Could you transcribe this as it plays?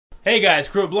Hey guys,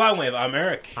 crew of Blindwave, I'm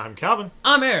Eric. I'm Calvin.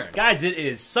 I'm Aaron. Guys, it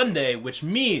is Sunday, which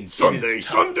means Sunday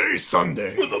for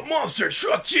the Monster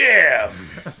Truck Jam!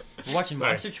 We're watching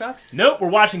Monster Trucks? Nope, we're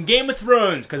watching Game of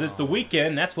Thrones, because it's the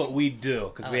weekend, that's what we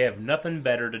do, because we have nothing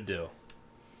better to do.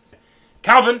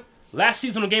 Calvin, last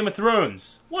season of Game of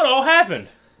Thrones, what all happened?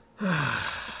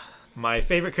 My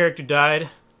favorite character died.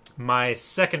 My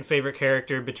second favorite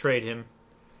character betrayed him.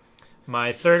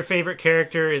 My third favorite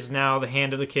character is now the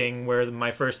Hand of the King, where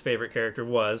my first favorite character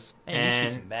was. And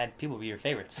usually some bad people be your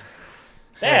favorites.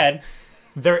 Bad?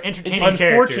 They're entertaining Unfortunate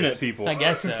characters. people. I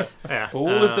guess so. Yeah. But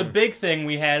what was the big thing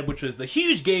we had, which was the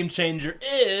huge game changer,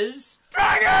 is...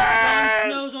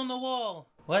 Jon Snow's on the wall.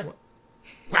 What?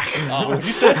 What did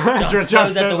you say? Jon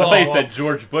Snow's at the I wall. thought you said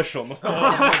George Bush on the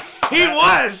wall. He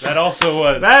was! That also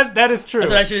was. That is true. That's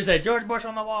what I should have said. George Bush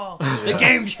on the wall. The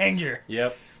game changer.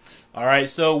 Yep. All right,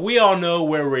 so we all know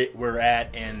where we're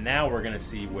at, and now we're going to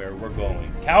see where we're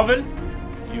going. Calvin,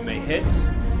 you may hit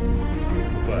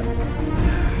the button.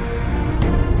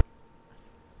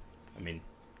 I mean,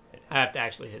 I have to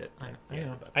actually hit it. I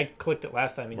know. I clicked it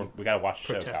last time. we got to watch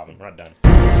the show, protesting. Calvin. We're not done.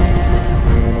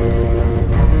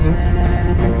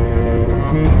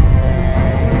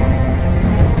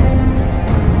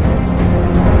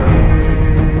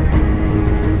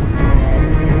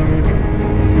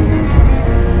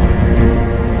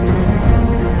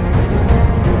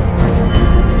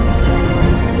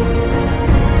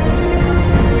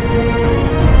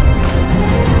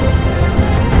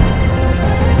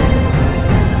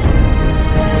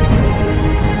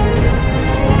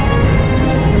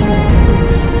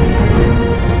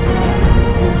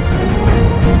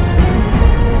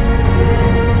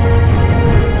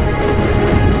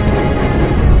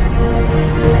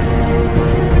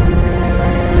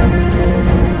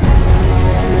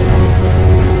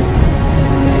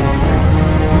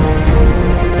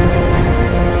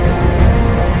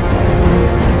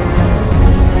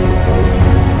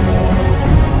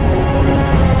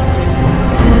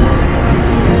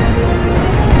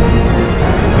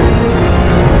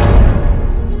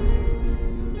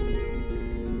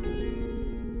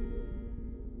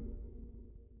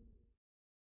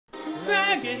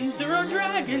 Dragons, there are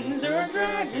dragons, there are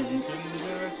dragons, and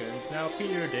dragons. Now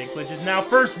Peter Dinklage is now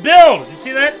first build. You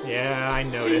see that? Yeah, I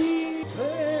noticed.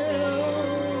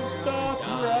 First off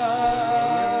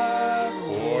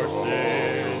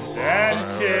horses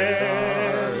and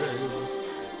tents.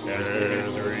 There's the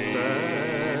history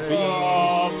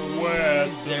of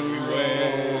West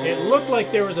everywhere. It looked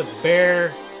like there was a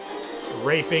bear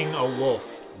raping a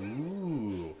wolf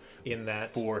Ooh, in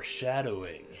that,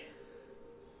 foreshadowing.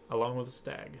 along with a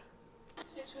stag.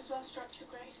 It was well struck, Your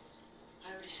Grace.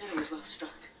 I already said it was well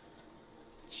struck.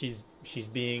 She's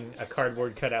being a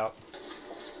cardboard cutout.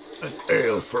 An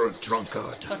ale for a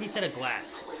drunkard. I thought he said a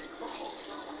glass.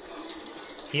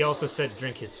 He also said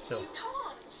drink his fill. Can't.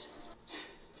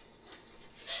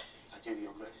 I do,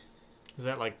 Your Grace. Is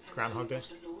that like Groundhog Day?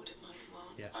 The Lord at my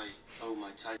command. Yes. I owe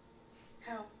my time.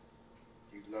 How?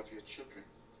 You love your children.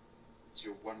 It's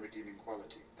your one redeeming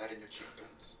quality. That in your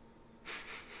cheekbones.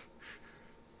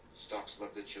 Starks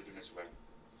love their children as well.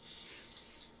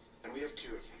 And we have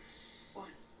two of them.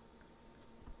 One.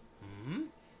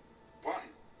 One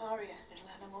Arya, little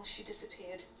animal, she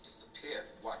disappeared. disappeared.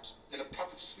 What? In a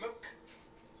puff of smoke.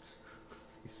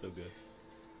 He's so good.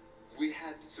 We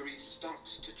had 3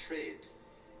 Starks to trade.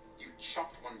 You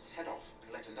chopped one's head off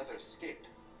and let another escape.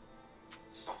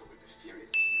 Father would be furious.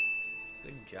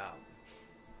 Good job.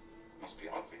 Must be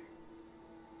odd for you.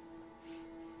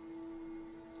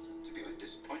 To be the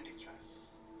disappointing child.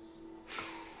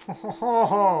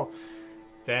 Oh,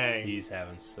 dang. He's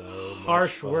having so much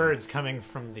Harsh fun. words coming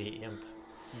from the imp.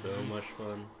 So much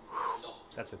fun.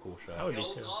 That's a cool I shot. would be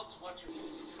too.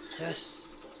 Yes.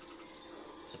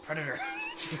 It's a predator.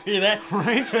 Did you hear that?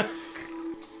 Right?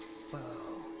 Whoa.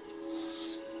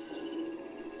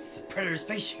 It's a predator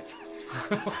spaceship.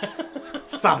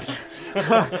 Stop it. I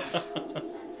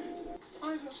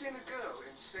haven't seen a girl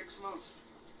in 6 months.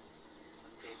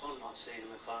 Keep on not seeing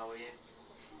him if I were you.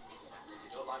 You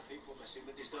don't like people messing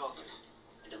with his daughters.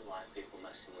 I don't like people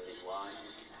messing with his wife.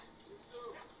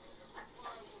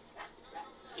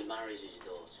 He marries his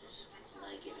daughters, and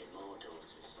they give him more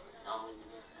daughters. On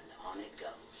and on it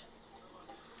goes.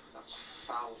 That's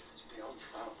foul. It's beyond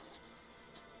foul.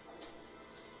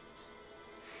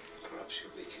 Perhaps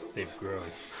you'll be killed. They've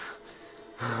grown.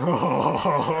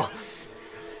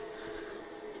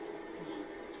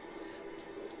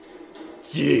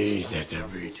 Jeez, that's a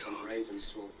read.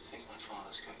 Ravens will think my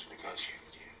father's going to negotiate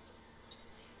with you.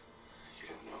 You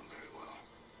don't know him very well.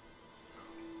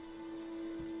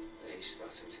 He's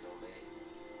starting to know me.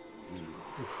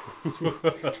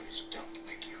 Victories don't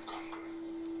make you conqueror.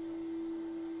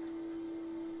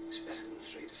 It's better than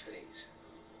 3 to phase.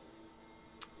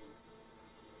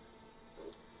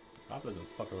 Pop doesn't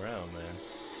fuck around, man.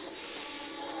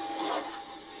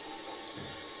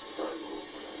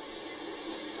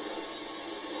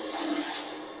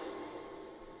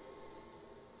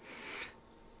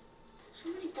 How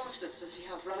many bastards does he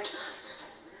have running?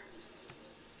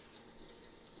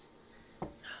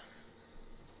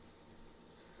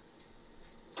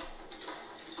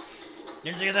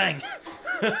 Here's your thing.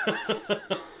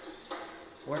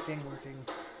 Working.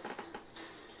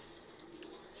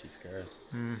 She's scared.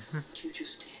 What you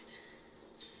just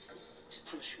did is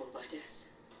punishable by death.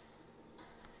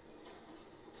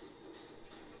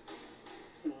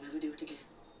 You'll never do it again.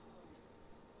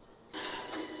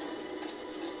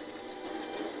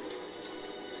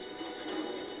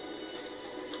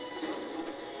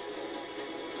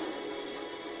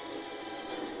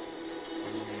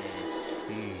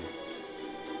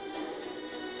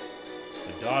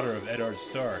 The daughter of Eddard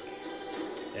Stark.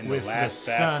 And With the last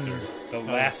the bastard. son The of-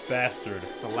 last bastard.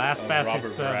 The last Of bastard Robert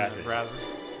son Baratheon. of Robert.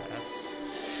 That's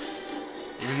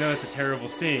Even though it's a terrible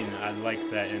scene, I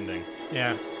like that ending.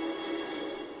 yeah.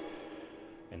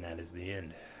 And that is the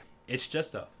end. It's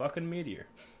just a fucking meteor.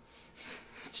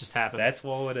 It just happened. That's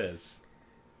all it is.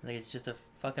 Like it's just a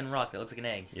fucking rock that looks like an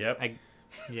egg. Yep.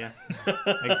 Yeah.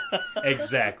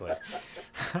 Exactly.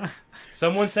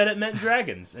 Someone said it meant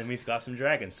dragons, and we've got some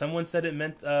dragons. Someone said it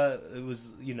meant it was,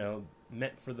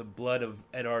 meant for the blood of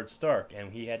Eddard Stark,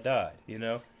 and he had died,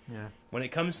 Yeah. When it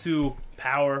comes to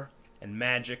power and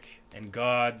magic and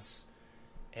gods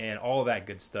and all that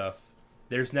good stuff,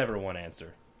 there's never one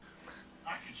answer.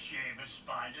 I could shave a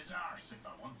spider's arse if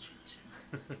I wanted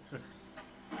to.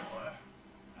 Or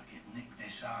I could nick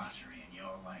this artery in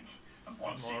your leg, and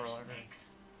once it's nicked,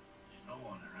 there's no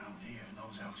one around here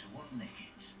knows how to unnick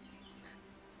it.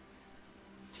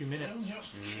 2 minutes. Don't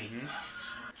just keep that.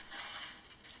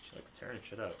 She likes tearing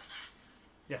shit up.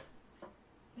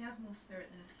 He has more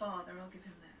spirit than his father, I'll give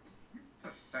him that.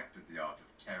 Perfected the art of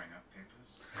tearing up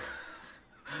papers.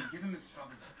 Give him his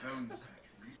father's bones back,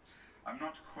 at least. I'm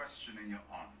not questioning your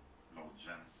honor, Lord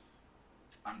Janus.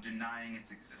 I'm denying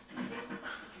its existence.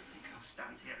 You think I'll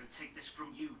stand here and take this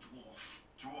from you, dwarf?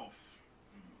 Dwarf,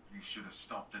 you should have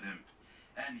stopped at imp.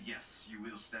 And yes, you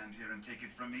will stand here and take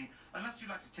it from me, unless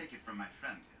you'd like to take it from my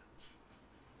friend here.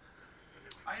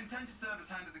 I intend to serve as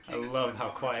Hand of the King. I until love my how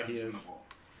father quiet he returns is. from the war.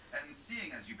 And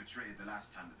seeing as you betrayed the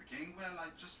last Hand of the King, well, I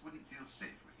just wouldn't feel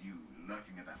safe with you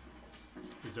lurking about.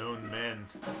 His own men.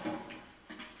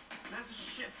 There's a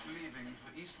ship leaving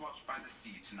for Eastwatch by the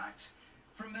Sea tonight.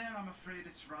 From there, I'm afraid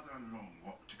it's rather a long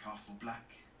walk to Castle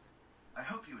Black. I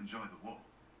hope you enjoy the war.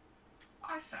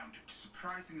 I found it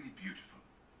surprisingly beautiful.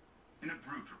 In a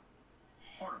brutal,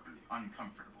 horribly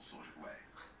uncomfortable sort of way.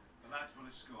 The lads will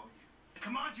escort you. I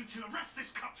command you to arrest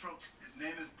this cutthroat. His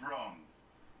name is Bronn,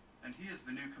 and he is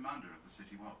the new commander of the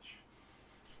City Watch.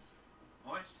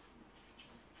 Boys?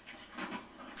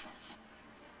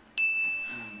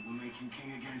 And we're making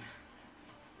king again.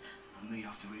 And me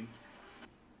after him.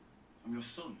 I'm your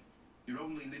son. Your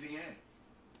only living heir.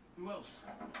 Who else?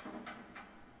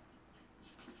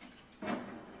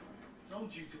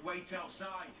 Told you to wait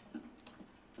outside.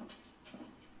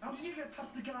 How did you get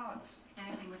past the guards?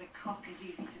 Anything with a cock is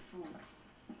easy to fool.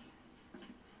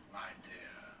 My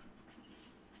dear.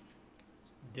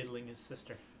 Diddling his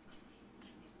sister.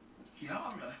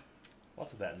 Yara.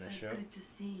 Lots of that in this show. Good to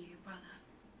see you, brother.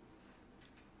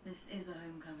 This is a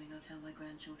homecoming I'll tell my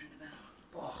grandchildren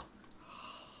about. Ugh.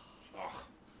 Ugh.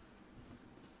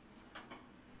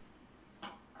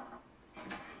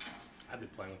 I've been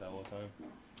playing with that all the time.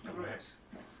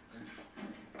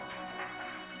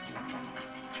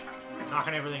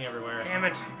 Knocking everything everywhere. Damn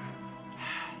it!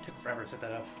 Took forever to set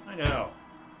that up. I know.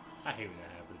 I hate when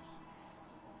that happens.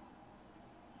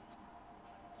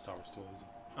 Star Wars toys.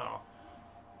 Oh.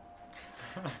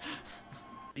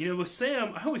 With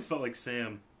Sam, I always felt like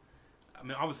Sam. I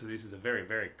mean, obviously, this is a very,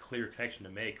 very clear connection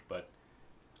to make, but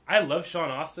I love Sean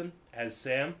Astin as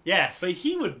Sam. Yes. But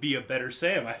he would be a better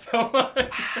Sam, I felt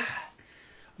like.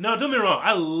 No, don't get me wrong.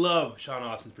 I love Sean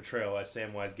Astin's portrayal as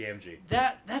Samwise Gamgee.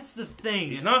 That's the thing.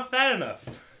 He's not fat enough.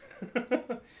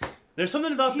 There's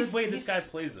something about He's- the way this guy he's-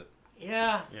 plays it.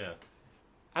 Yeah. Yeah.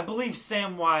 I believe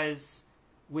Samwise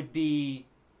would be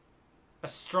a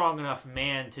strong enough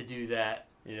man to do that.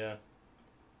 Yeah.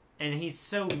 And he's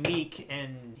so meek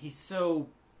and he's so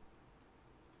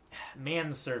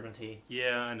manservanty.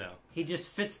 Yeah, I know. He just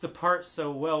fits the part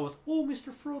so well with, oh,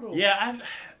 Mr. Frodo. Yeah,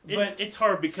 But it's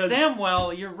hard because...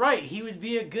 Samwell, you're right. He would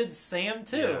be a good Sam,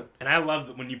 too. Yeah. And I love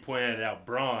that when you pointed it out,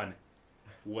 Braun,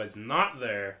 was not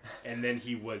there, and then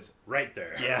he was right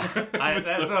there. Yeah. It was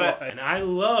That's so what cool. And I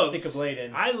love Stick a blade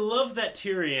in. I love that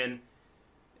Tyrion,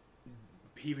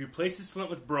 he replaces Flint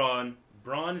with Bronn.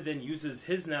 Bronn then uses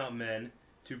his now men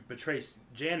to betray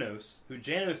Janos, who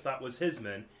Janos thought was his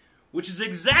men, which is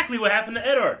exactly what happened to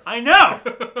Eddard. I know!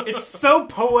 It's so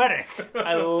poetic.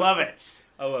 I love it.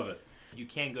 I love it. You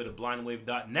can go to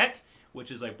blindwave.net,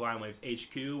 which is like Blindwave's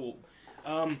HQ.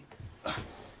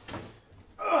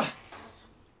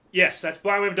 Yes, that's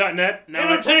blindwave.net. Now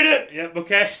Annotate it! Yep,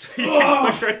 okay. So you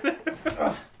can click right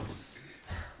there.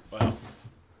 Wow.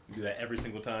 You do that every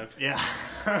single time. Yeah.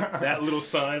 That little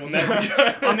sign on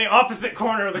that. On the opposite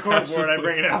corner of the corkboard, I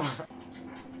bring it up.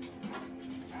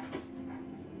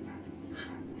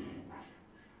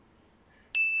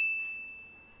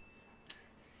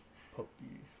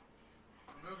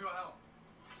 Remove your helm.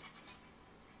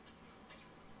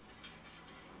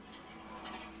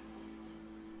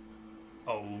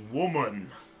 A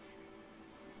woman.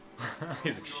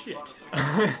 He's like, shit.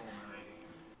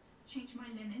 Change my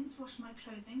linens, wash my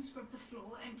clothing, scrub the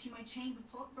floor, empty my chamber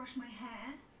pot, brush my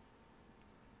hair.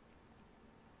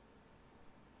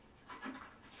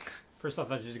 First I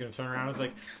thought she was going to turn around. I was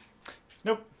like,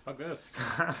 nope. Fuck this.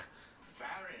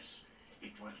 Varys.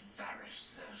 It was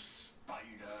Varys the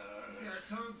spider. See, I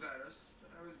told Varys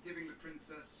that I was giving the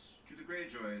princess to the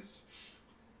Greyjoys.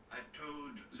 I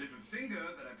told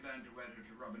Littlefinger that I planned to wed her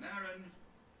to Robin Arryn.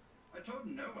 I told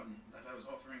no one that I was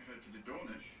offering her to the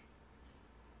Dornish.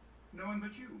 No one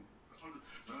but you.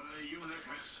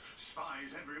 Eunuchs,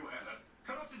 spies everywhere.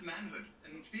 Cut off his manhood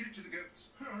and feed it to the goats.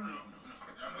 No. No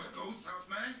goats,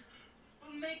 Housemaid?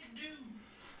 We'll make do.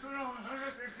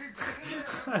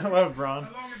 I love Bronn.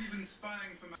 How long have you been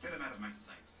spying for my... Get him out of my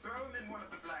sight. Throw him in one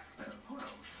of the black cells. Oh,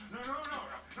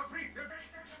 no, please.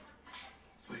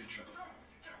 For your trouble.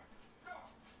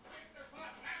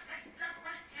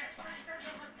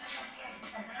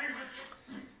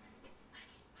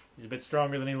 He's a bit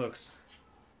stronger than he looks.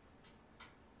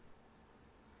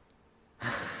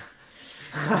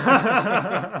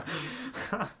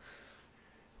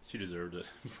 She deserved it.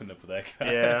 Putting up with that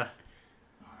guy. Yeah.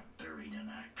 I buried an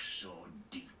axe so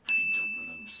deep into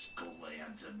Willem's skull I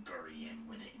had to bury him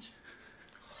with it.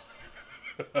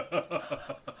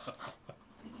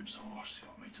 Willem's horse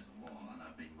got me to the wall and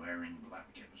I've been wearing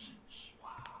black ever since.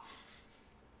 Wow.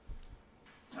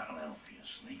 That'll help you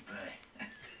sleep, eh?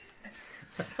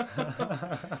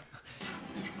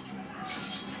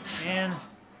 Man.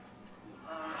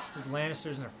 Those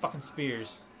Lannisters and their fucking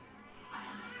spears.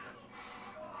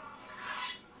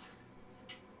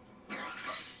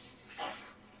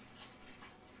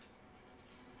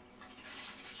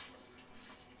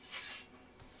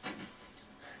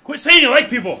 Quit saying you like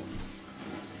people!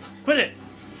 Quit it!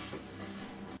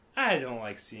 I don't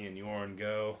like seeing Yorn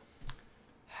go.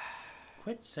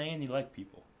 Quit saying you like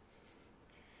people.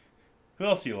 Who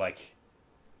else do you like?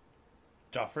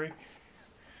 Joffrey?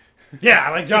 Yeah, I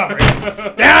like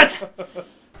Joffrey. Damn it!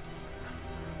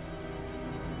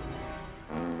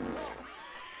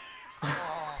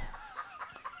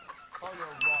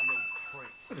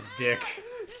 What a dick.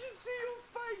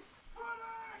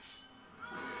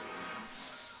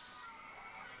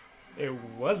 It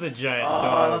was a giant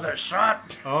dog. Another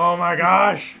shot. Oh my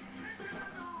gosh.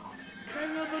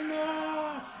 King of the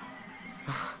North!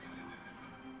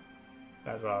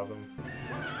 That's awesome.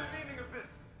 What's the meaning of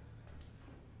this?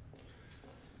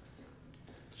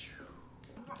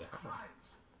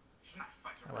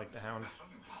 I like the hound.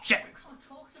 Shit!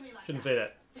 Shouldn't say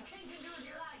that. The king can do as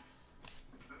he likes.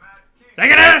 The Mad King.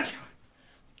 Dang it!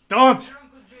 Don't!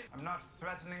 I'm not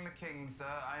threatening the king, sir.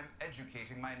 I'm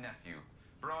educating my nephew.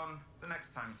 Bronn, the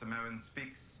next time Sir Merwin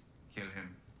speaks, kill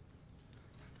him.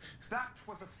 That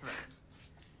was a threat.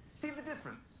 See the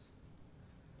difference?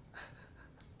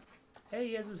 Hey,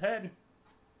 he has his head.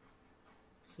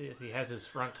 See if he has his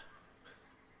front.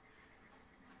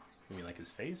 You mean like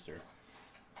his face or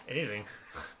Anything.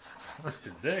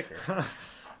 his dick? Or...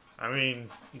 I mean,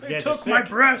 these They guys are took my sick.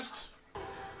 breast!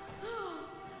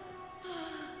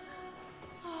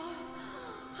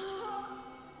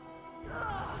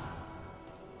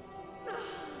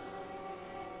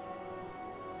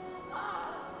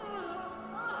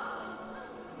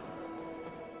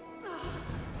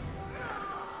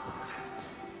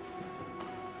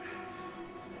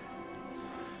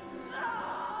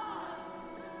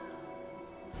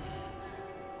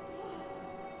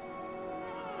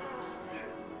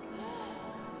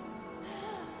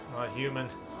 Not human.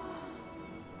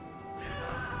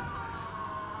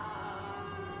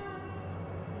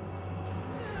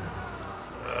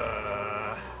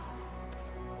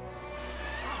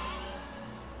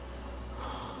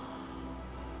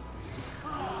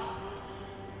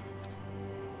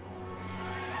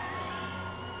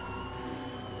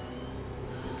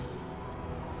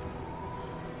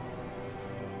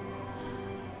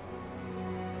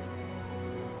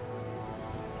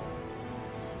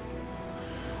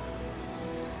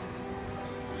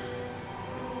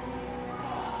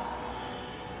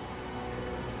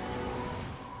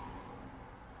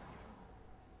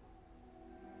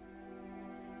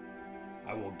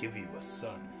 give you a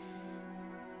son.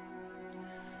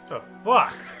 The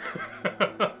fuck?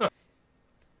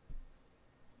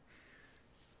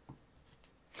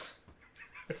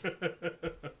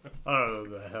 I don't know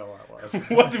what the hell that was.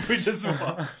 What did we just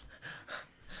watch?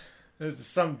 There's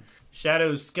some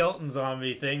shadow skeleton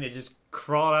zombie thing that just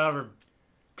crawled out of her.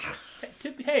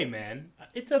 Hey, man,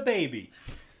 it's a baby.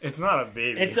 It's not a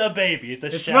baby. It's a baby. It's a.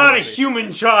 It's shadow not a baby.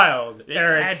 human child, It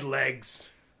Eric. had legs.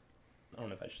 I don't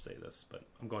know if I should say this, but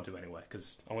I'm going to anyway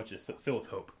because I want you to fill with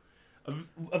hope.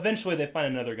 Eventually, they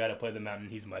find another guy to play the mountain.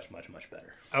 He's much, much, much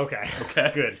better. Okay.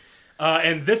 Okay, Good.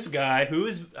 And this guy, who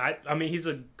is, I mean, he's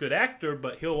a good actor,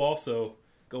 but he'll also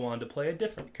go on to play a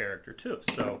different character too.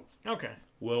 So Okay.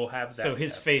 we'll have that. So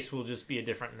his face will just be a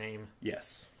different name.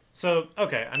 Yes. So,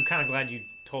 okay, I'm kind of glad you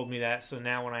told me that. So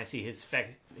now when I see his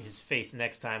face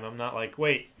next time, I'm not like,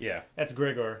 wait, Yeah. that's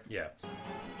Gregor. Yeah.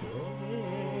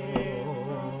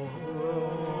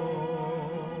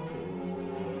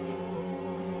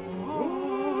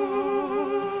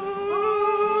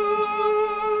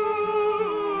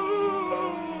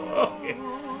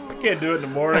 I can't do it in the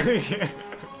morning.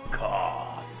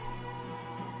 Cough.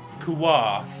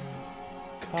 Kuwath.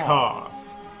 Cough.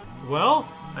 Well,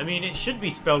 I mean, it should be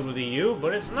spelled with a U,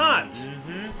 but it's not.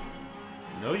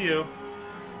 Mm-hmm. No you.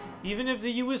 Even if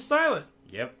the U is silent.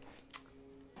 Yep.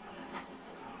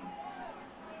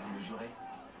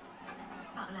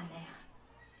 Par la mère.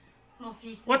 Mon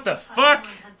fils What the n'a pas fuck?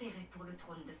 moindre intérêt pour le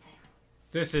trône de fer.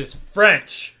 This is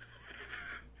French.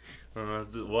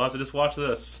 We'll have to just watch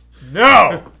this.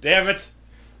 No! Damn it!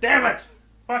 Damn it!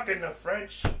 Fucking the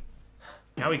French.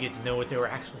 Now we get to know what they were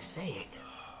actually saying.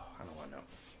 I don't want to know.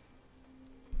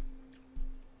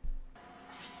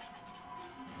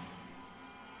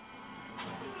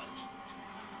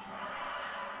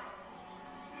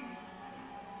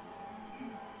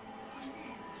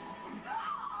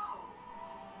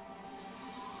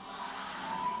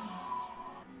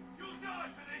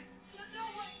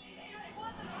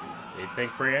 You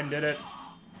think Brienne did it?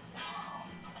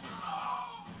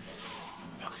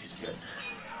 Fuck, he's good.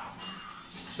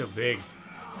 So big.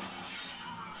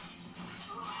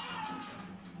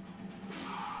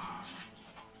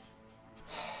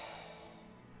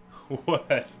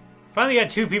 What? Finally got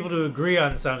two people to agree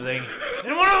on something,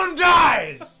 and one of them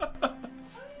dies!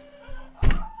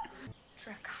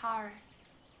 Dracarys.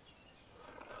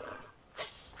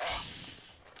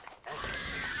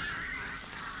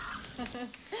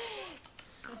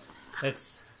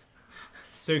 That's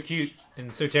so cute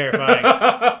and so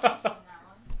terrifying.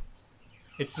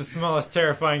 It's the smallest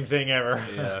terrifying thing ever.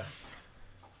 Yeah.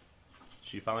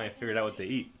 She finally figured out what to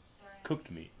eat.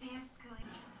 Cooked meat.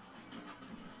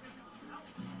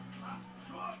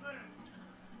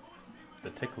 The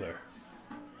tickler.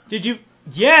 Did you?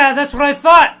 Yeah, that's what I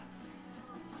thought!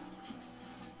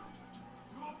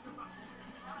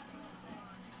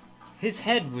 His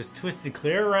head was twisted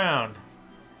clear around.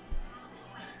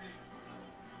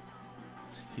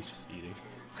 He's just eating.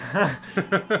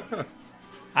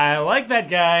 I like that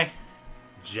guy.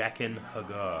 Jaqen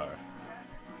Hagar.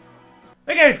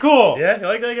 That guy's cool! Yeah, you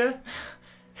like that guy?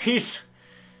 He's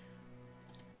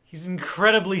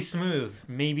incredibly smooth.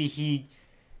 Maybe he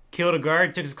killed a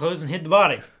guard, took his clothes, and hid the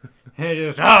body. And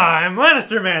just, I'm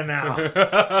Lannister man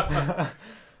now.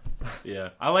 Yeah,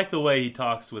 I like the way he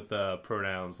talks with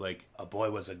pronouns like a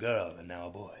boy was a girl and now a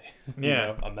boy. You Yeah.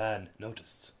 know, a man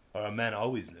noticed, or a man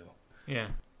always knew. Yeah.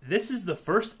 This is the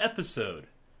first episode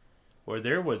where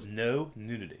there was no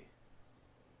nudity.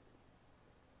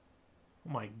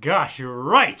 Oh my gosh, you're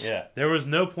right. Yeah, there was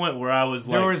no point where I was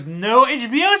like, There was no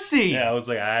HBO scene. yeah, I was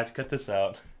like, I have to cut this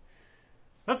out.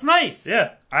 That's nice.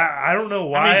 Yeah, I don't know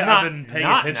why it's not I've been paying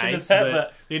not attention nice, to that, but-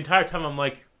 but the entire time I'm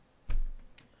like,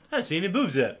 I haven't seen any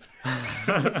boobs yet.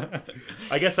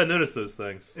 I guess I noticed those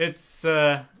things. It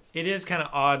is kind of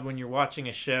odd when you're watching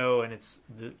a show and it's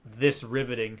this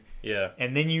riveting, Yeah,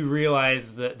 and then you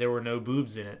realize that there were no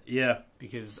boobs in it yeah.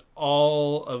 because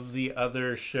all of the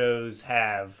other shows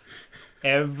have.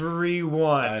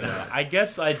 Everyone. I know. I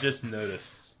guess I just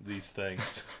noticed these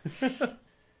things.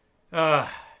 Well,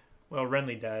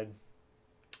 Renly died.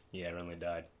 Yeah, Renly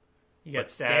died. He got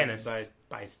But stabbed Stannis-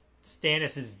 by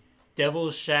Stannis'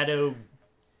 devil's shadow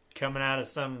coming out of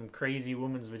some crazy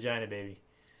woman's vagina, baby.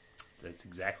 That's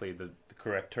exactly the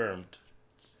correct term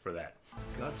for that.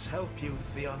 God's help you,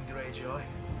 Theon Greyjoy.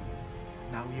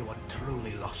 Now you are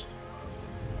truly lost.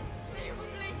 Please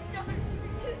stop it.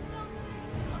 Do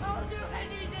something. I'll do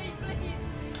anything,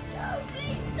 please. No,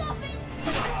 please stop it.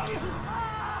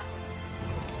 Ah!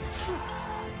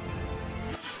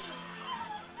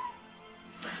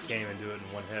 Can't even do it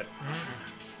in one hit.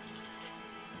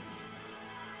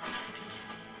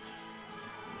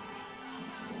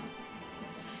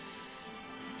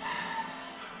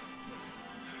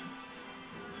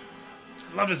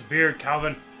 Love his beard,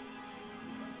 Calvin.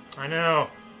 I know.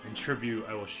 In tribute,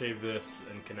 I will shave this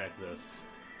and connect this.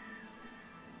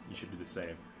 You should do the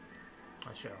same.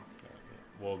 I shall.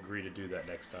 We'll agree to do that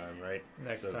next time, right?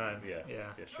 Next time. Yeah.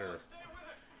 Yeah. Yeah, sure.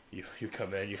 You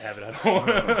come in, you have it at home.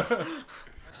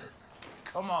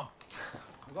 Come on.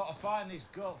 I've got to find this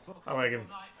girl. I like him.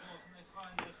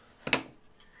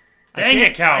 Dang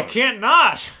it, Calvin. I can't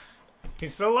not.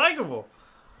 He's so likable.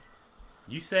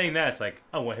 You saying that, it's like,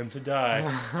 I want him to die.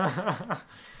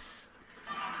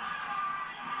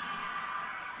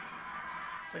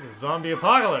 It's like a zombie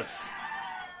apocalypse.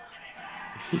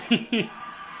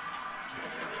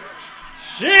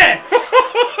 Shit!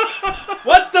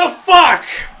 What the fuck?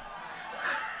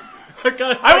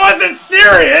 I wasn't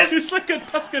serious! He's like a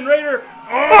Tuscan Raider.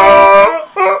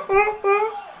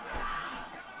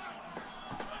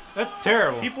 That's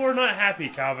terrible. People are not happy,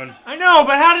 Calvin. I know,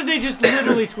 but how did they just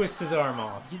literally twist his arm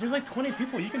off? There's like 20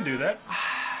 people. You can do that.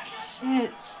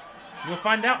 Shit. You'll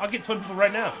find out. I'll get 20 people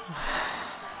right now.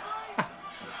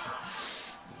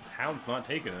 Hound's not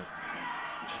taking it.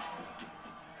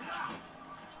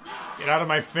 Get out of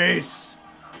my face.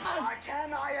 I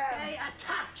can, I am. They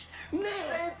attacked me.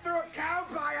 They threw a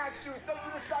cowpie at you, so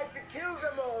you decide to kill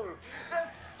them all.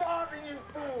 They're starving, you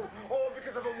fool. All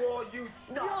because of a war you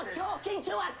started. You're talking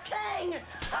to a king.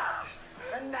 Ah,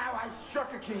 and now I've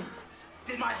struck a king.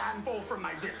 Did my hand fall from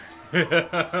my wrist?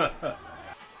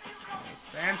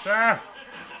 Sansa!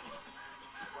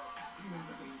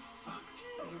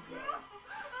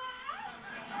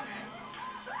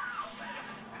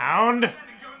 Hound?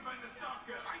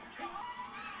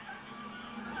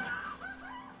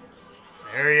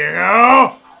 There you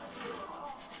go!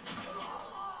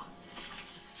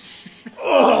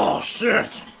 Oh,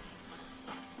 shit!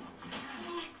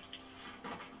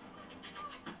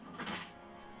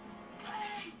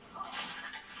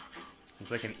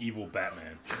 He's like an evil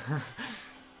Batman.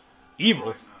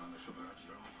 Evil?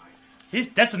 He's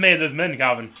decimated those men,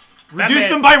 Calvin. Reduced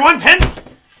them by 1/10?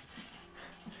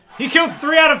 He killed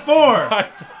 3 out of 4!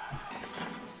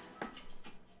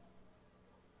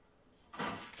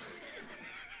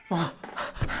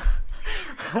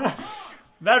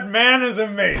 That man is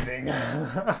amazing.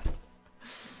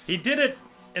 He did it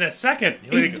in a second.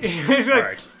 He's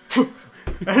like,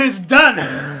 and it's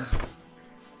done.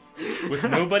 With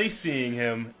nobody seeing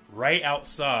him, right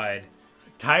outside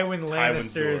Tywin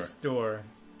Lannister's door.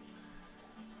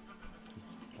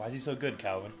 Why is he so good,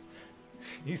 Calvin?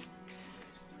 He's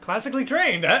classically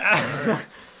trained.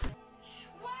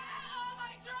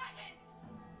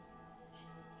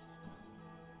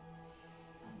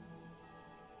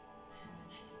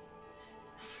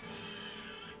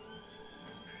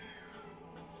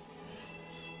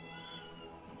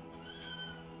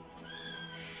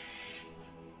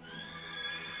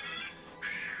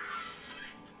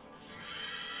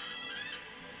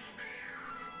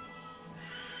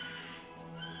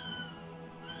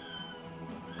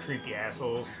 Creepy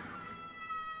assholes.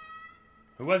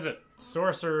 Who was it?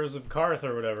 Sorcerers of Karth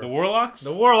or whatever. The Warlocks?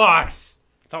 The Warlocks!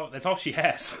 That's all she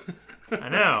has. I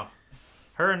know.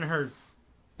 Her and her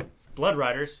Blood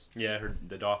Riders. Yeah,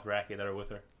 the Dothraki that are with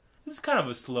her. This is kind of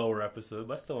a slower episode,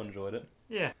 but I still enjoyed it.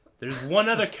 Yeah. There's one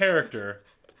other character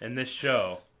in this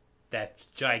show that's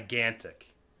gigantic.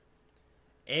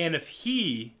 And if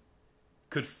he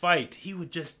could fight, he would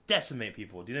just decimate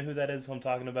people. Do you know who that is, who I'm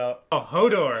talking about? Oh,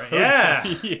 Hodor. Yeah.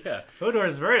 Yeah. Hodor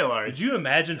is very large. Could you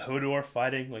imagine Hodor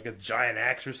fighting like a giant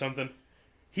axe or something?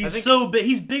 He's so big.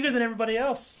 He's bigger than everybody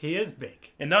else. He is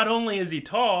big. And not only is he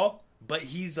tall, but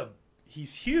he's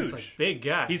huge. He's like a big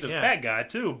guy. He's a fat guy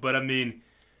too. But I mean,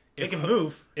 he can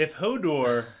move. If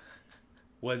Hodor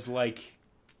was like,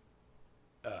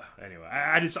 anyway,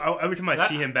 every time I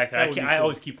see him back there, I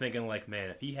always keep thinking like, man,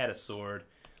 if he had a sword,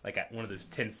 like one of those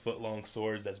 10-foot long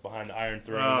swords that's behind the Iron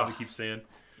Throne that we keep seeing.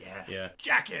 Yeah. Yeah.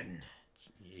 Jacking.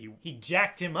 He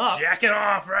jacked him up. Jacking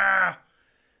off, rah!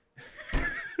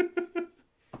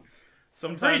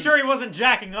 I'm pretty sure he wasn't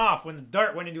jacking off when the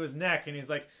dart went into his neck and he's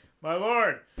like, my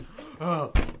lord.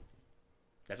 Oh.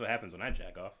 That's what happens when I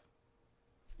jack off.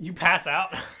 You pass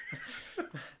out.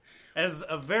 As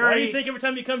a very... Why do you think every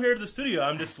time you come here to the studio,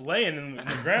 I'm just laying in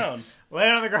the ground?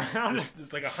 Laying on the ground?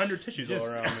 There's like 100 tissues all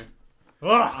around me.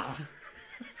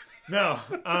 No.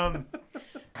 I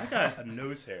got a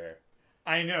nose hair.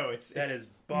 I know. That is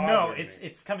bothering me.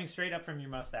 It's coming straight up from your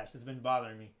mustache. It's been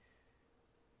bothering me.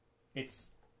 You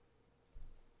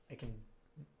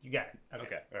got it.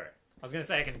 Okay, all right. I was going to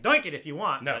say I can doink it if you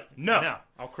want. No.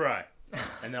 I'll cry.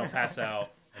 And then I'll pass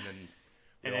out. And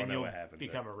then you'll what happens.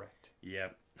 become erect.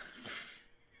 Yep.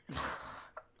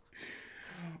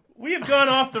 We have gone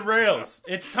off the rails.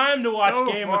 It's time to watch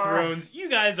So Game of Thrones. You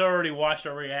guys already watched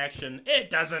our reaction.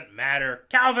 It doesn't matter.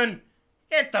 Calvin,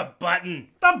 hit the button.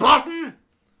 The button!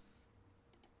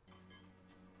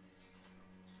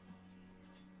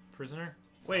 Prisoner?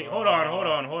 Wait, hold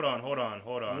on.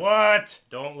 What?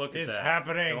 Don't look at is that.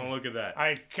 happening? Don't look at that.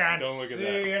 I can't Don't look at see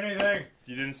that. anything.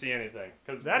 You didn't see anything.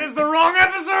 That is the wrong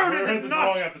episode, We're is in it the not?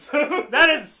 wrong episode.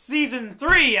 That is season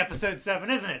 3, episode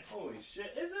 7, isn't it? Holy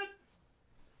shit, is it?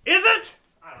 Is it?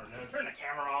 I don't know. Turn the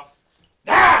camera off.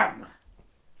 Damn!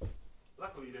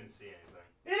 Luckily you didn't see anything.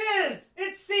 It is!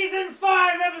 It's season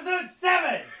 5, episode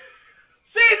 7!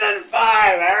 Season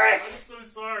 5, Eric! I'm so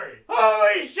sorry.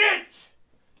 Holy shit!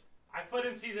 I put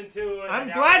in season 2. And I'm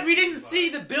now glad it's we season didn't 5. see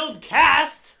the build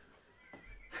cast.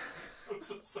 I'm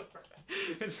so sorry.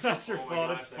 It's not your Oh my fault,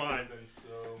 gosh, it's that fine. could've been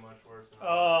so much worse than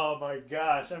Oh my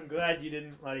gosh, I'm glad you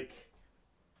didn't, like...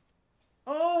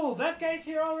 Oh, that guy's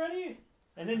here already?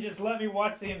 And then just let me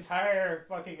watch the entire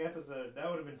fucking episode. That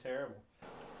would have been terrible.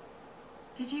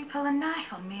 Did you pull a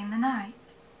knife on me in the night?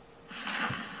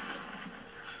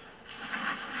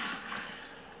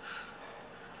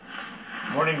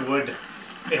 Morning wood.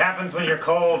 It happens when you're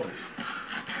cold.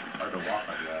 Hard to walk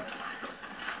like that.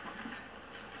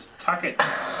 Just tuck it.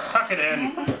 Tuck it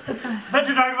in. What's the first I thought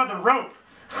you were talking about the rope.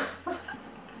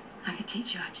 I could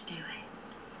teach you how to do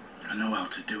it. I know how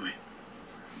to do it.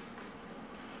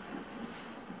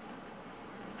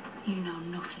 You know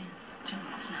nothing,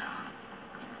 Jon Snow.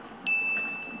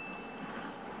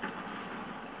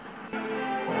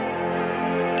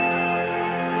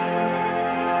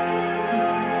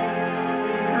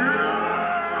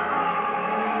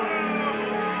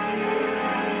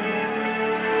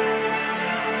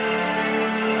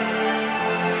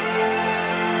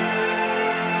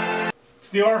 It's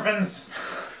the orphans.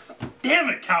 Damn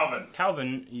it, Calvin!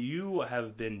 Calvin, you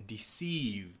have been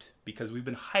deceived because we've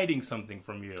been hiding something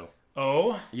from you.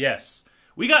 Oh? Yes.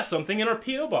 We got something in our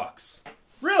P.O. box.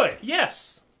 Really?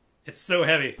 Yes. It's so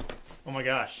heavy. Oh my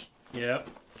gosh. Yep.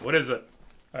 What is it?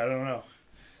 I don't know.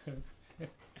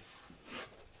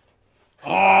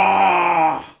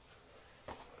 Ah!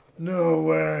 No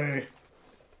way.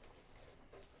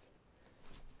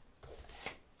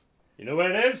 You know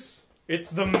what it is?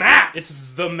 It's the maps.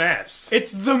 It's the maps.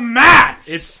 It's the maps.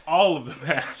 It's all of the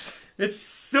maps. It's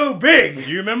so big.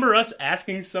 Do you remember us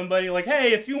asking somebody, like,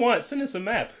 hey, if you want, send us a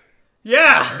map?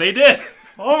 Yeah. They did.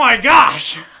 Oh my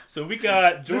gosh. So we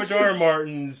got George R. R.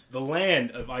 Martin's The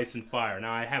Land of Ice and Fire.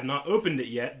 Now, I have not opened it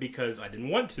yet because I didn't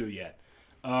want to yet.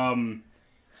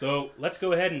 So let's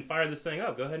go ahead and fire this thing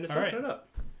up. Go ahead and just open it up.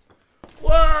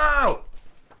 Whoa!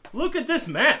 Look at this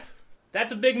map.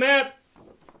 That's a big map.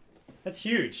 That's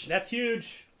huge. That's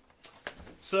huge.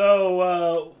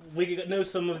 So we know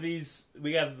some of these.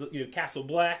 We have Castle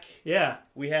Black. Yeah.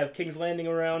 We have King's Landing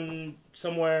around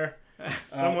somewhere.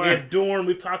 Somewhere. We have Dorne.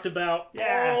 We've talked about.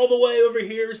 Yeah. All the way over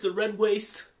here is the Red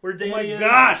Waste where Dany is.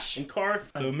 Gosh. And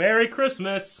Karth. So Merry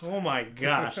Christmas. Oh my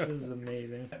gosh. This is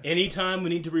amazing. Anytime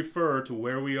we need to refer to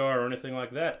where we are or anything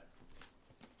like that,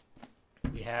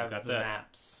 We have got the that.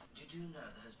 maps. Did you know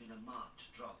there has been a marked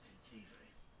drop in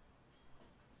thievery?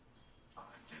 I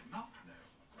did not know.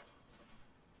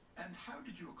 And how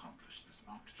did you accomplish this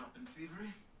marked drop in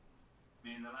thievery?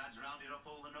 Me and the lads rounded up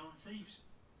all the known thieves.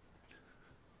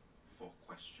 For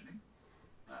questioning?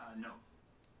 No.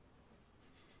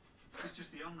 It's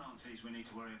just the unknown thieves we need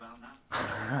to worry about now. We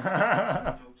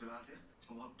talked about it.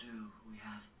 What do we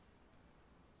have?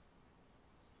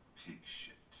 Pig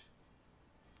shit.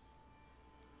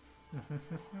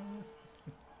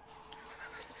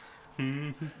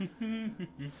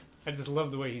 I just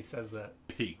love the way he says that.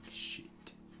 Pig shit.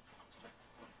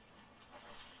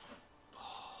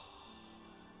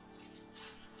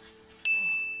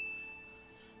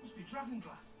 Must be dragon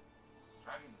glass.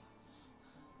 Dragon.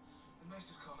 The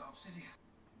maesters called it obsidian.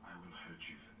 I will hurt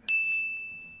you for this.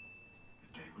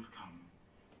 The day will come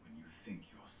when you think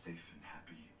you're safe and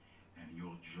happy, and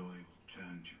your joy will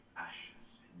turn to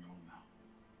ashes in your mouth.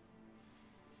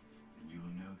 And you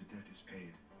will know the debt is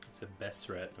paid. It's the best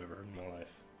threat I've ever heard in my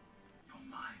life. You're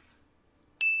mine.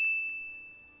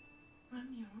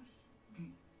 I'm yours.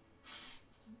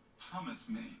 Promise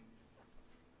me.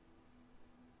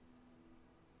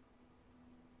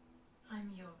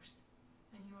 I'm yours.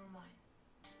 And you are mine.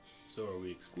 So are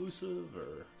we exclusive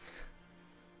or?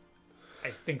 I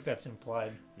think that's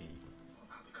implied. What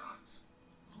about the gods?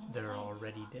 They're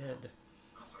already dead.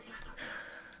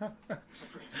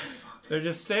 They're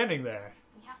just standing there.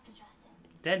 We have to trust him.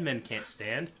 Dead men can't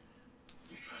stand.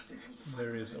 You trusted him to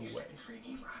There is a way.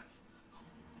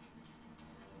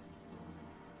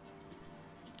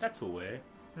 That's a way.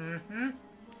 Mm-hmm.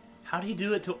 How'd he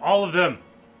do it to all of them?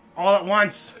 All at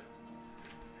once?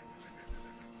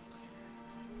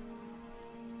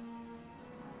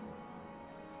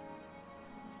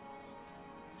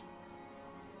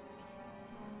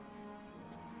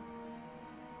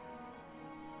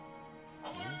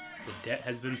 The debt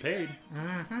has been paid.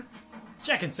 Mm-hmm.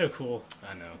 Checkin's so cool.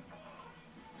 I know.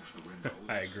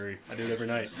 I agree. I do it every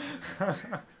night.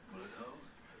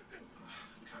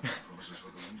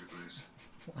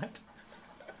 What?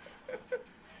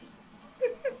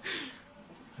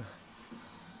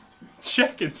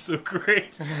 Checkin's so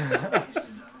great.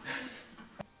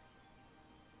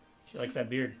 She likes that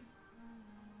beard.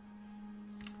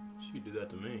 She could do that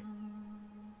to me.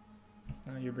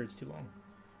 Oh, your beard's too long.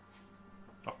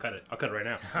 I'll cut it. I'll cut it right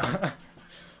now.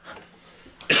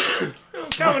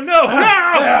 Oh no!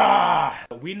 No!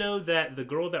 We know that the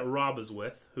girl that Rob is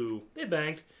with, who they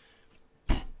banged.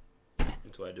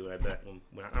 That's what I do when I bang.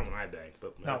 Not when I bang,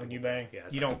 but not when you bang. Yeah,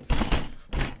 you don't.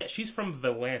 Yeah, she's from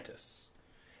Volantis.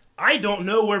 I don't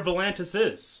know where Volantis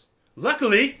is.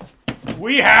 Luckily,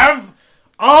 we have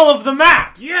all of the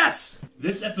maps. Yes.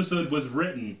 This episode was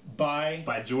written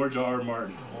by George R.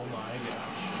 Martin. Oh my gosh.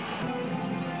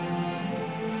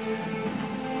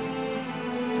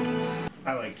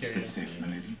 I like Tyrion. Stay safe, my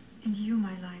lady. And you,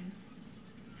 my lion.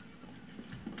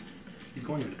 He's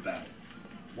going into battle.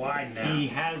 Why now? He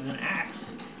has an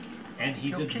axe, and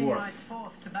he's a king dwarf. rides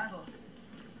forth to battle.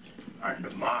 Under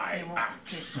my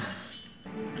axe.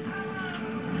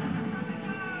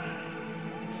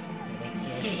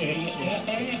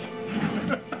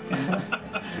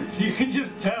 You can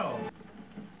just tell.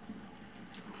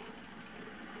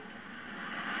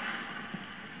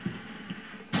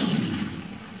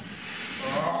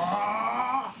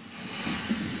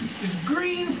 It's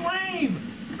green flame!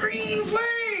 Green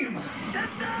flame!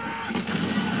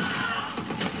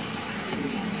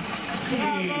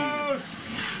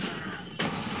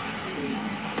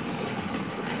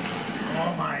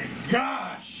 Oh my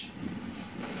gosh!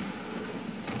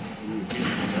 He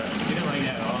didn't like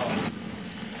that at all.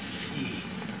 Jeez.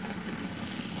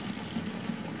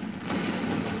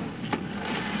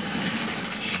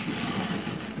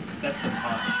 That's some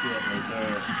hot shit right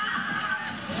there.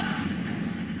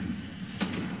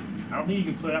 I don't think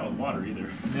you can put it out with water either.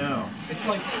 No. It's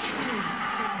like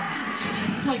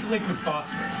liquid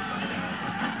phosphorus.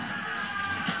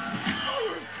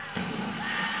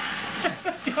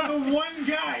 The one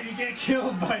guy to get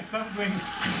killed by something.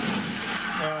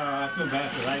 I feel bad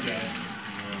for that guy.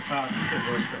 I feel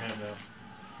worse for him though.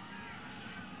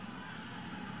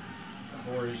 The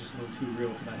horror is just a little too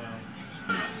real for the hound.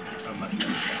 I'm much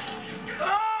better.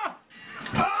 Ah!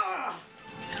 Ah!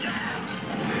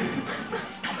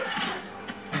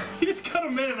 He just cut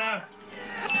him in half.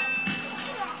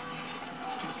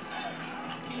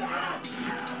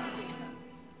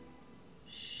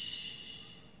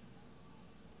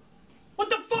 What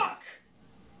the fuck?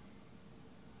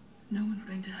 No one's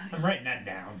going to hurt you. I'm writing that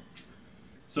down.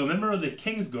 So a member of the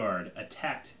Kingsguard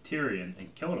attacked Tyrion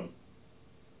and killed him.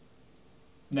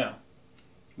 No.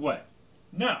 What?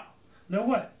 No. No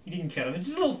what? He didn't kill him. It's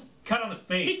just a little cut on the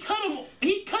face.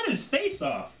 He cut his face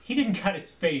off. He didn't cut his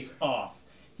face off.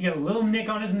 He got a little nick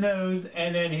on his nose,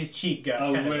 and then his cheek got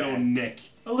a little nick.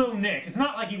 A little nick. It's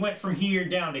not like he went from here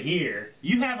down to here.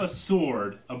 You have a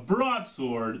sword, a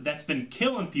broadsword, that's been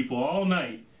killing people all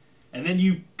night, and then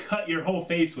you cut your whole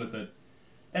face with it.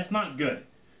 That's not good.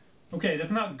 Okay, that's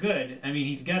not good. I mean,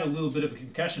 he's got a little bit of a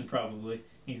concussion, probably.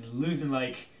 He's losing,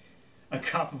 like, a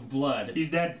cup of blood. He's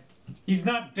dead. He's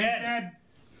not dead. He's dead.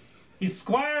 His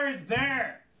squire is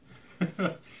there.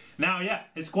 Now, yeah,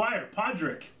 his squire,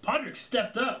 Podrick. Podrick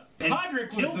stepped up.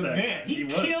 Podrick was the man. He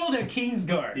killed a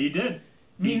Kingsguard. He did.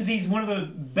 Means he's one of the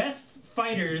best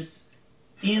fighters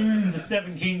in the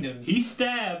Seven Kingdoms. He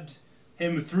stabbed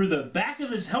him through the back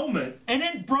of his helmet. And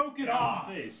then broke it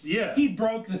off. His face. Yeah. He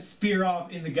broke the spear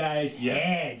off in the guy's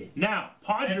head. Now,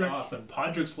 Podrick, That's awesome.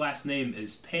 Podrick's last name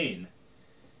is Payne.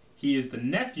 He is the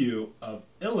nephew of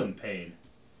Ilan Payne.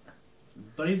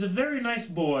 But he's a very nice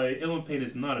boy. Ilan Payne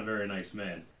is not a very nice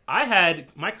man. I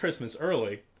had my Christmas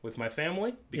early with my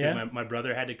family because my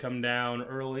brother had to come down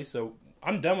early, so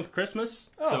I'm done with Christmas.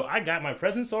 Oh. So I got my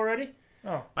presents already.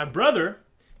 Oh. My brother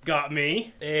got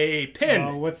me a pin.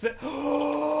 Oh, what's it?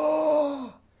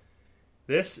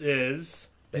 This is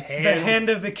It's the Hand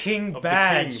of the King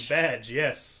badge. The King badge,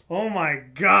 yes. Oh my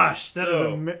gosh, that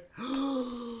is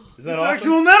is that it's awesome?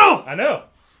 actual metal! I know.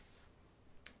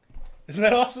 Isn't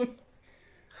that awesome?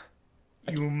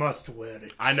 You must wear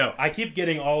it. I know. I keep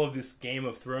getting all of this Game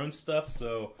of Thrones stuff,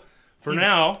 so for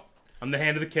now, I'm the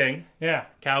hand of the king. Yeah.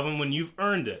 Calvin, when you've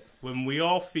earned it, when we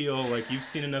all feel like you've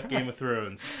seen enough Game of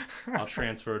Thrones, I'll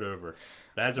transfer it over.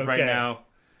 But as of right now,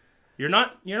 you're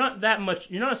not that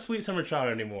much. You're not a sweet summer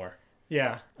child anymore.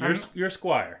 Yeah. You're a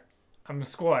squire. I'm a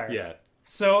squire. Yeah.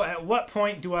 So at what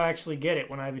point do I actually get it?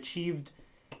 When I've achieved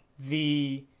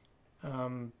the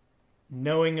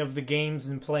knowing of the games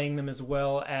and playing them as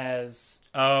well as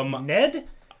Ned?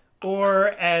 Or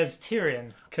as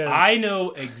Tyrion? 'Cause I know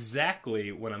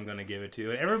exactly when I'm going to give it to you,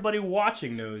 and everybody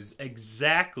watching knows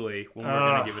exactly when we're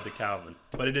going to give it to Calvin.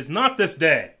 But it is not this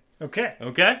day. Okay.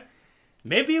 Okay?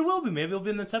 Maybe it will be. Maybe it'll be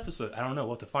in this episode. I don't know.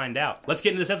 We'll have to find out. Let's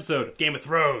get into this episode of Game of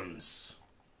Thrones.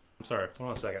 I'm sorry.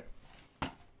 Hold on a second. We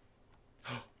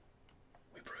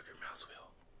broke your mouse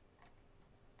wheel.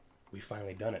 We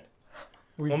finally done it.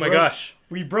 Oh my gosh.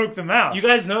 We broke the mouse. You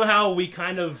guys know how we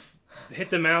kind of hit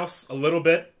the mouse a little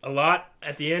bit, a lot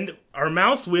at the end? Our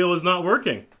mouse wheel is not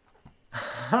working.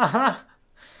 Wow.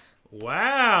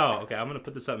 Okay, I'm going to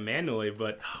put this up manually,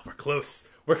 but we're close.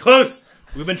 We're close.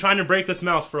 We've been trying to break this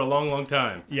mouse for a long, long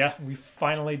time. Yeah, we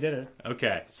finally did it.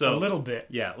 Okay, so a little bit.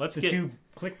 Yeah, let's the get... 2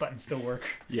 click buttons still work.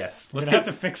 Yes. Let's have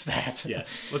to fix that.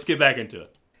 Yes. Let's get back into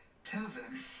it. Tell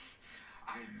them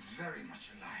I am very much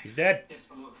alive. He's dead. Yes,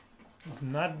 my lord. He's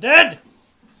not dead.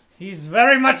 He's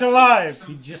very much alive.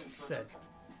 He just said.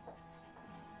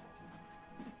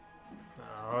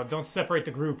 Oh, don't separate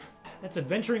the group. That's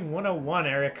adventuring 101,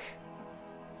 Eric.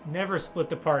 Never split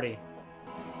the party.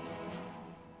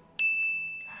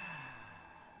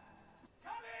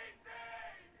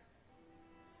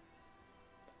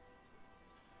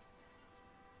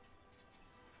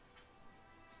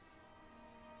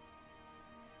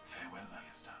 Farewell,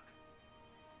 Arya Stark.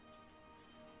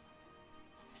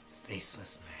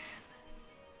 Faceless man.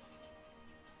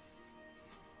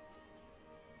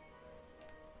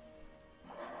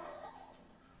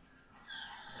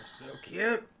 They're so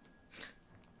cute.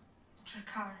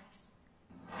 Dracarys.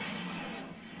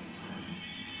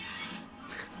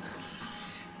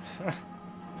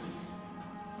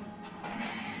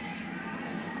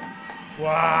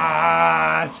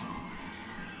 What?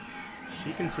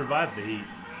 She can survive the heat.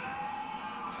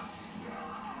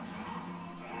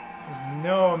 There's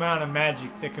no amount of magic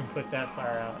that can put that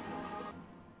fire out.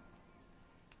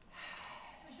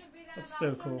 That's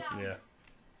so cool. Yeah.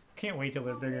 Can't wait till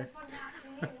they're bigger.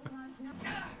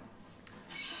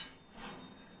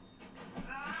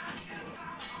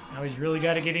 Now he's really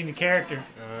got to get into character.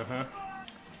 Uh-huh.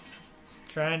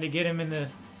 Trying to get him in the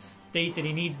state that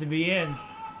he needs to be in.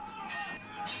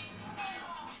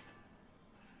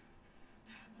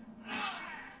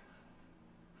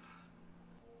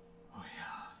 Oh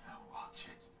yeah, they'll watch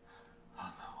it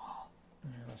on the wall.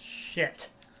 Oh, shit.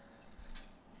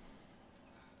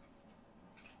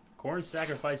 Corn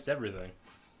sacrificed everything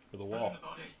for the wall.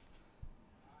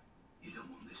 You don't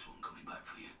want this one coming back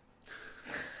for you.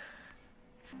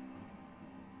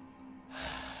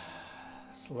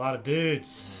 It's a lot of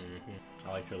dudes. Mm-hmm.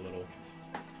 I like their little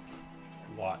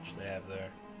watch they have there.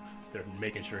 They're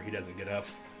making sure he doesn't get up.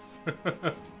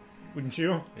 Wouldn't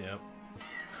you? Yep.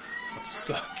 That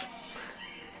suck.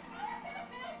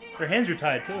 Their hands are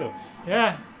tied too.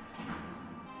 Yeah.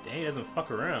 Dang, doesn't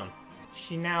fuck around.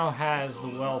 She now has the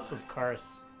wealth of Karth.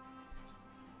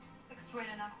 Looks real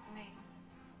enough to me.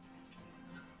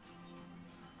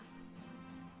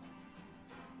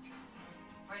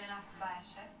 Real enough to buy a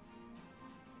ship?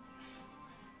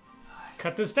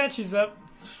 Cut the statues up.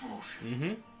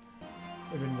 Mm-hmm.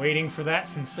 They've been waiting for that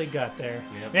since they got there.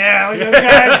 Yep. Yeah, look at those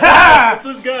guys. That's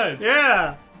those guys.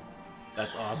 Yeah.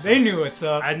 That's awesome. They knew what's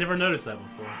up. I'd never noticed that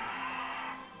before.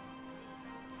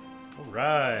 All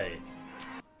right.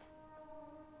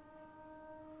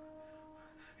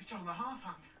 It's on the half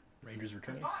hand. Rangers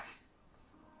return. Back.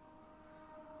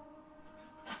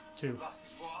 2.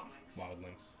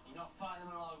 Wildlings. You're not fighting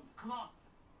them alone. Come on.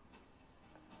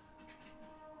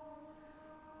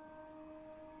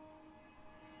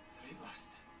 Three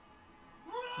blasts.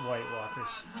 White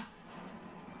Walkers.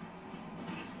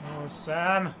 Oh,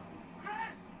 Sam.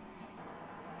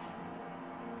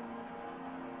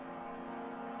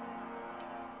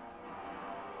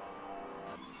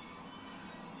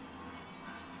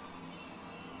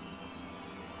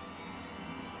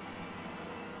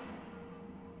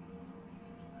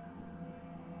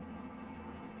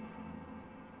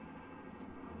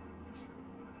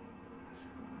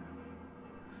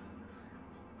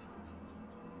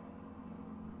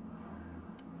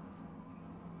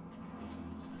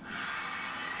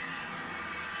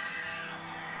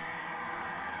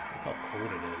 Look how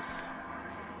cold it is.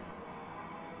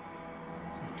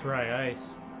 It's like dry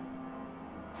ice.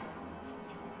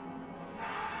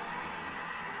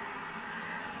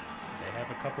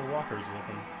 couple walkers with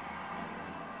him.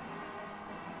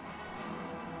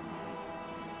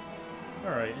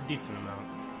 Alright, a decent amount.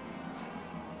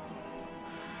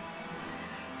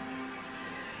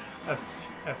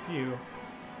 A few.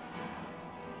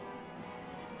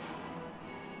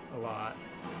 A lot.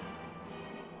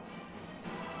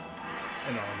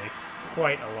 An army.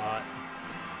 Quite a lot.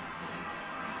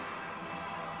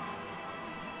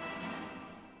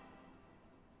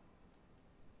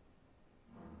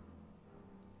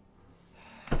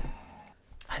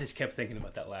 I just kept thinking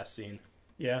about that last scene.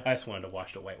 Yeah. I just wanted to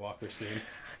watch the White Walker scene.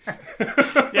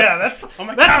 Yeah, that's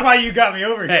why you got me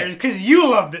over here, because you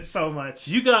loved it so much.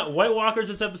 You got White Walkers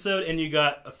this episode, and you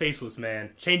got a faceless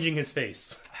man changing his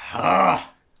face.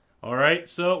 Alright,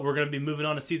 so we're going to be moving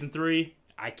on to Season 3.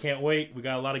 I can't wait. We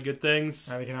got a lot of good things.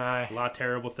 Neither can I. A lot of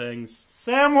terrible things.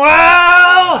 Samuel!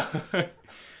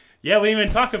 Yeah, we didn't even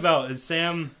talk about is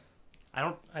Sam... I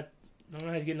don't know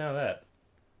how he's getting out of that.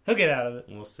 He'll get out of it.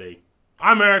 We'll see.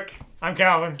 I'm Eric. I'm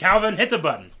Calvin. Calvin, hit the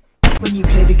button. When you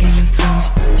play the game of thrones,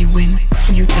 you win,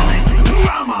 you die. Who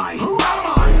am I? Who am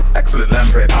I? Excellent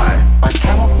lamprey pie. I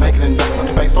cannot make an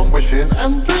investment based on wishes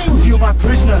and dreams. You're my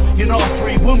prisoner. You're not a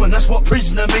free woman. That's what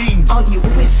prisoner means. Aren't you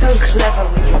always so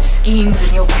clever with your schemes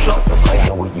and your plots? I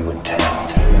know what you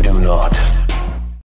intend. Do not